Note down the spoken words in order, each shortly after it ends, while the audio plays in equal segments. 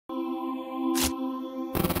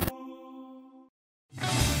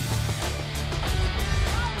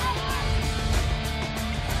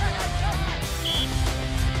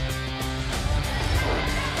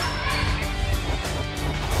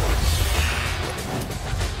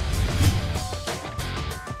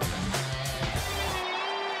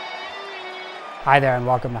Hi there and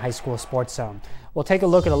welcome to High School Sports Zone. We'll take a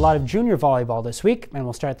look at a lot of junior volleyball this week, and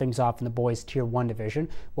we'll start things off in the boys Tier 1 division,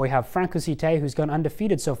 where we have Franco-Cité, who's gone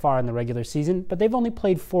undefeated so far in the regular season, but they've only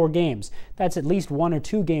played 4 games. That's at least 1 or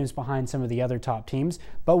 2 games behind some of the other top teams,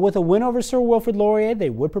 but with a win over Sir Wilfrid Laurier, they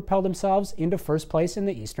would propel themselves into first place in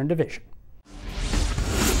the Eastern Division.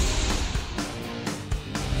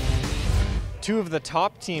 Two of the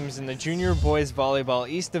top teams in the Junior Boys Volleyball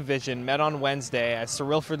East Division met on Wednesday as Sir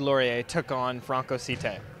Wilfrid Laurier took on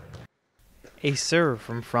Franco-Cité. A serve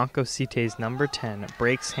from Franco-Cité's number 10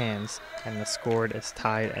 breaks hands and the score is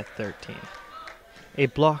tied at 13. A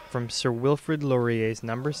block from Sir Wilfrid Laurier's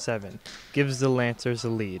number 7 gives the Lancers a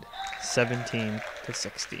lead,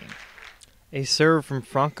 17-16. A serve from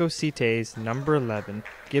Franco-Cité's number 11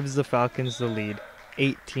 gives the Falcons the lead,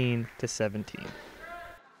 18-17.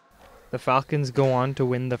 The Falcons go on to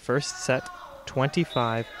win the first set,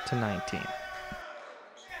 25-19.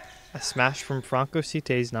 A smash from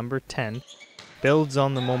Franco-Cité's number 10 builds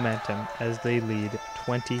on the momentum as they lead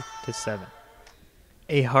 20-7.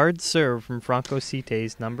 A hard serve from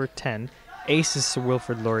Franco-Cité's number 10 aces Sir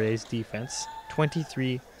Wilfrid Laurier's defense,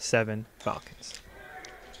 23-7 Falcons.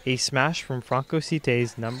 A smash from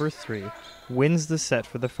Franco-Cité's number 3 wins the set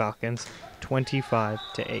for the Falcons,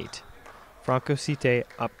 25-8. Franco-Cité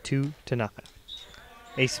up 2-0.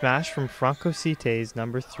 A smash from Franco-Cité's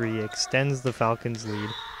number 3 extends the Falcons' lead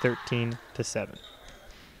 13-7.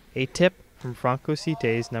 A tip from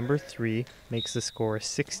Franco-Cité's number 3 makes the score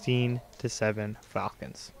 16-7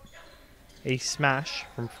 Falcons. A smash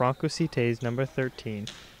from Franco-Cité's number 13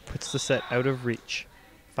 puts the set out of reach.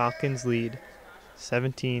 Falcons lead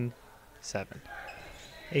 17-7.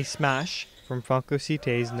 A smash from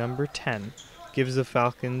Franco-Cité's number 10 gives the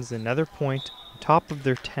Falcons another point on top of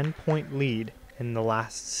their 10-point lead in the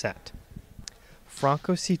last set.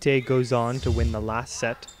 Franco-Cité goes on to win the last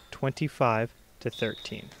set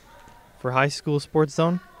 25-13. For High School Sports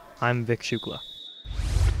Zone, I'm Vic Shukla.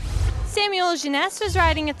 Samuel-Genest was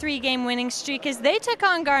riding a 3-game winning streak as they took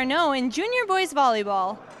on Garneau in junior boys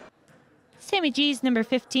volleyball. Sammy G's number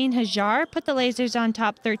 15, Hajar, put the Lasers on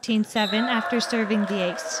top 13-7 after serving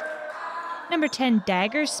the ace. Number 10,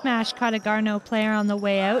 Dagger smash caught a Garneau player on the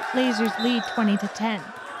way out. Lasers lead 20-10.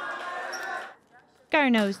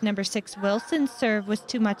 Garneau's number 6, Wilson, serve was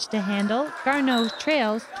too much to handle. Garneau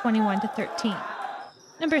trails 21-13.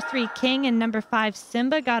 Number 3, King, and number 5,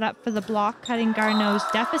 Simba got up for the block, cutting Garneau's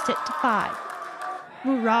deficit to 5.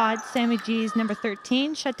 Murad, Sammy G's number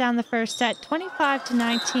 13, shut down the first set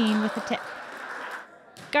 25-19 with a tip.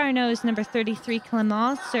 Garneau's number 33,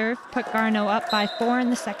 Clement, serve put Garneau up by 4 in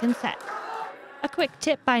the second set. A quick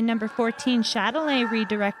tip by number 14, Châtelain,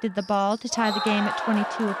 redirected the ball to tie the game at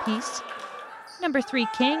 22 apiece. Number 3,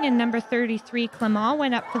 King, and number 33, Clement,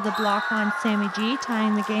 went up for the block on Sammy G,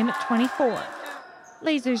 tying the game at 24.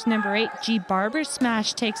 Lasers number 8, G. Barber's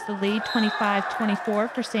smash takes the lead, 25-24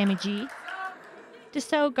 for Sammy G.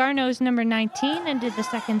 Dessau, Garneau's number 19, ended the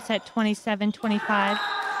second set 27-25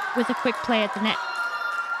 with a quick play at the net.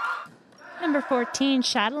 Number 14,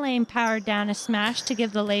 Châtelain, powered down a smash to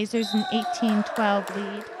give the Lasers an 18-12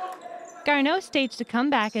 lead. Garneau staged a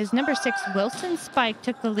comeback as number 6, Wilson spike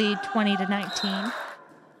took the lead 20-19.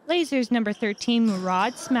 Lasers number 13,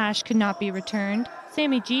 Murad smash could not be returned.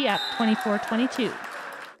 Sammy G up 24-22.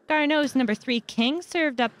 Garneau's number 3, King,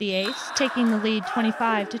 served up the ace, taking the lead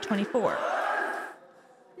 25-24.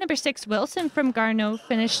 Number 6, Wilson from Garneau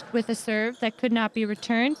finished with a serve that could not be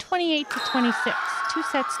returned, 28-26,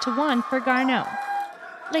 2-1 for Garneau.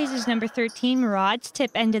 Lasers number 13, Murad's tip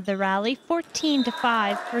ended the rally,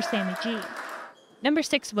 14-5 for Sammy G. Number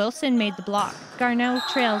 6, Wilson made the block. Garneau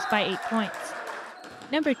trails by 8 points.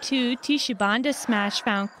 Number 2, Tishubanda's smash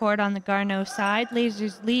found court on the Garneau side.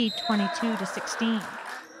 Lasers lead 22-16.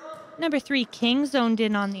 Number 3, King zoned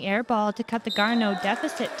in on the air ball to cut the Garneau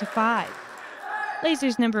deficit to 5.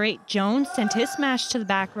 Lasers number 8, Jones, sent his smash to the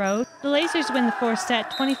back row. The Lasers win the fourth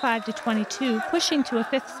set 25-22, pushing to a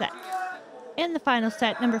fifth set. In the final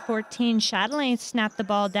set, number 14, Châtelain snapped the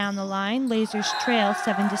ball down the line. Lasers trail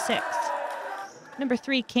 7-6. Number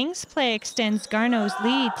 3, King's play extends Garneau's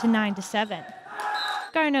lead to 9-7.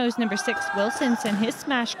 Garneau's number 6, Wilson, sent his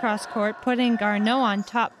smash cross court, putting Garneau on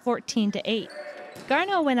top 14-8.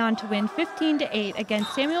 Garneau went on to win 15-8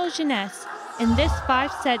 against Samuel-Genest in this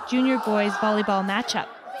 5-set junior boys volleyball matchup.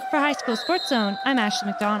 For High School Sports Zone, I'm Ashley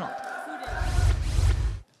McDonald.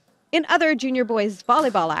 In other junior boys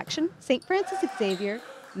volleyball action, St. Francis Xavier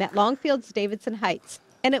met Longfields-Davidson Heights,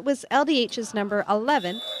 and it was LDH's number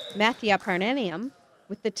 11, Matthew Parnanium,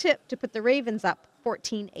 with the tip to put the Ravens up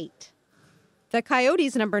 14-8. The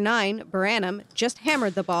Coyotes' number 9, Baranum, just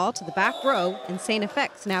hammered the ball to the back row, and St.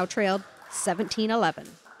 FX now trailed 17-11.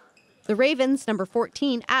 The Ravens' number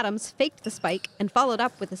 14, Adams, faked the spike and followed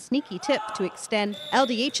up with a sneaky tip to extend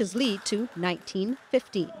LDH's lead to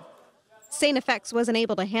 19-15. St. FX wasn't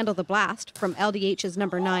able to handle the blast from LDH's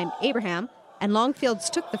number 9, Abraham, and Longfields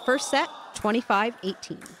took the first set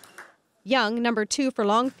 25-18. Young, number 2 for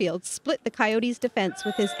Longfields, split the Coyotes' defense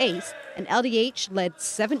with his ace, and LDH led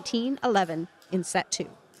 17-11 in set 2.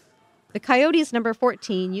 The Coyotes' number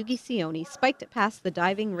 14, Yugi Sioni, spiked it past the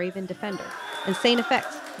diving Raven defender, and St.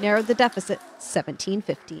 FX narrowed the deficit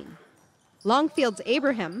 17-15. Longfield's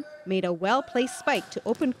Abraham made a well-placed spike to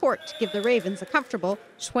open court to give the Ravens a comfortable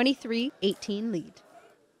 23-18 lead.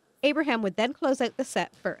 Abraham would then close out the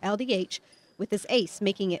set for LDH with his ace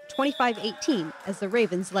making it 25-18 as the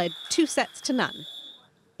Ravens led 2-0.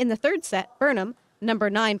 In the third set, Burnham, number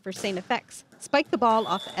 9 for St. FX, spiked the ball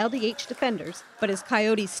off the LDH defenders, but his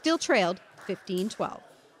Coyotes still trailed 15-12.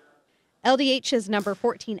 LDH's number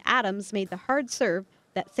 14 Adams made the hard serve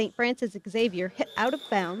that St. Francis Xavier hit out of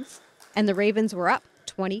bounds, and the Ravens were up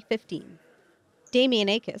 20-15. Damian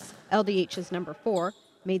Akis, LDH's number 4,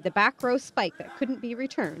 made the back row spike that couldn't be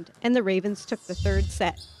returned, and the Ravens took the third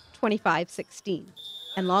set 25-16.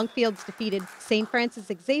 And Longfields defeated St.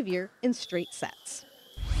 Francis Xavier in straight sets.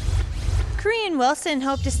 Cairine Wilson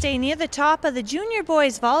hoped to stay near the top of the Junior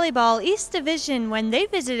Boys Volleyball East Division when they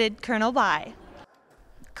visited Colonel By.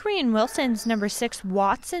 Cairine Wilson's number 6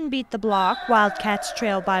 Watson beat the block, Wildcats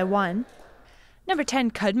trailed by 1. Number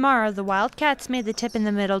 10 Cudmar of the Wildcats made the tip in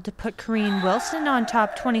the middle to put Cairine Wilson on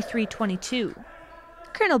top 23-22.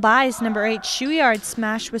 Colonel By's number 8 Shoeyard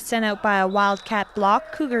smash was sent out by a Wildcat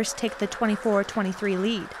block. Cougars take the 24-23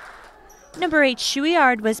 lead. Number 8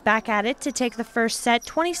 Shoeyard was back at it to take the first set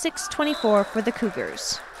 26-24 for the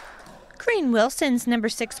Cougars. Cairine Wilson's number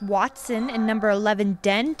 6 Watson and number 11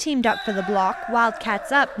 Den teamed up for the block,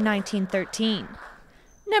 Wildcats up 19-13.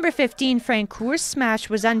 Number 15 Francour's smash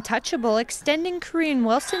was untouchable, extending Cairine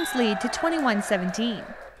Wilson's lead to 21-17.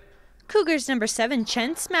 Cougars number 7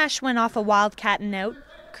 Chen's smash went off a Wildcat and out.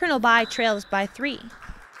 Colonel By trails by 3.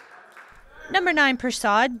 Number 9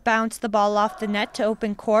 Persaud bounced the ball off the net to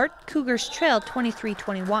open court. Cougars trailed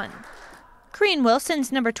 23-21. Cairine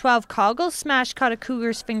Wilson's number 12 Coggle smash caught a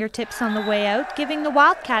Cougars' fingertips on the way out, giving the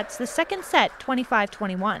Wildcats the second set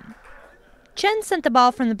 25-21. Chen sent the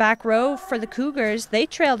ball from the back row for the Cougars. They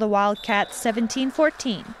trailed the Wildcats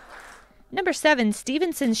 17-14. Number 7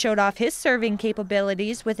 Stevenson showed off his serving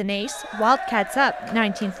capabilities with an ace. Wildcats up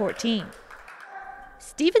 19-14.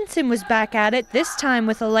 Stevenson was back at it, this time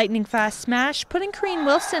with a lightning-fast smash, putting Cairine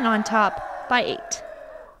Wilson on top by 8.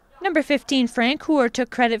 Number 15 Francoeur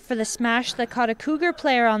took credit for the smash that caught a Cougar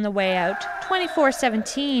player on the way out,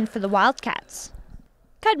 24-17 for the Wildcats.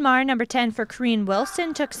 Cudmar, number 10 for Cairine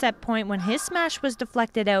Wilson, took set point when his smash was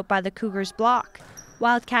deflected out by the Cougars' block.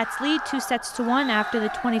 Wildcats lead 2-1 after the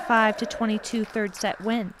 25-22 third set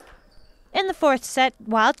win. In the fourth set,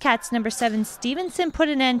 Wildcats number 7 Stevenson put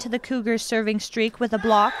an end to the Cougars' serving streak with a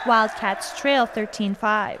block. Wildcats trail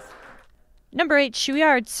 13-5. Number 8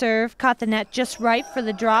 Shoeyard's serve caught the net just right for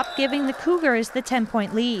the drop, giving the Cougars the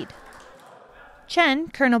 10-point lead. Chen,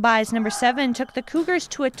 Colonel By's number 7, took the Cougars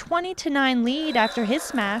to a 20-9 lead after his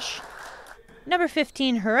smash. Number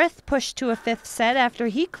 15 Hurth pushed to a fifth set after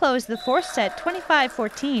he closed the fourth set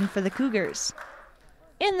 25-14 for the Cougars.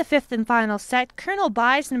 In the fifth and final set, Colonel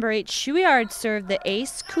By's number 8 Shoeyard served the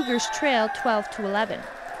ace. Cougars trail 12-11.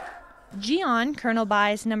 Gian, Colonel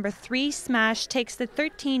By's number 3 smash, takes the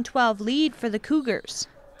 13-12 lead for the Cougars.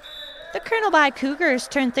 The Colonel By Cougars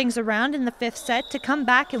turned things around in the fifth set to come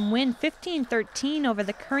back and win 15-13 over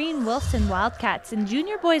the Cairine Wilson Wildcats in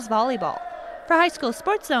Junior Boys Volleyball. For High School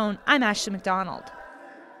Sports Zone, I'm Ashley McDonald.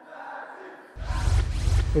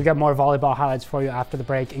 We've got more volleyball highlights for you after the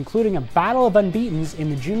break, including a battle of unbeatens in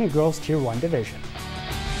the Junior Girls Tier 1 division.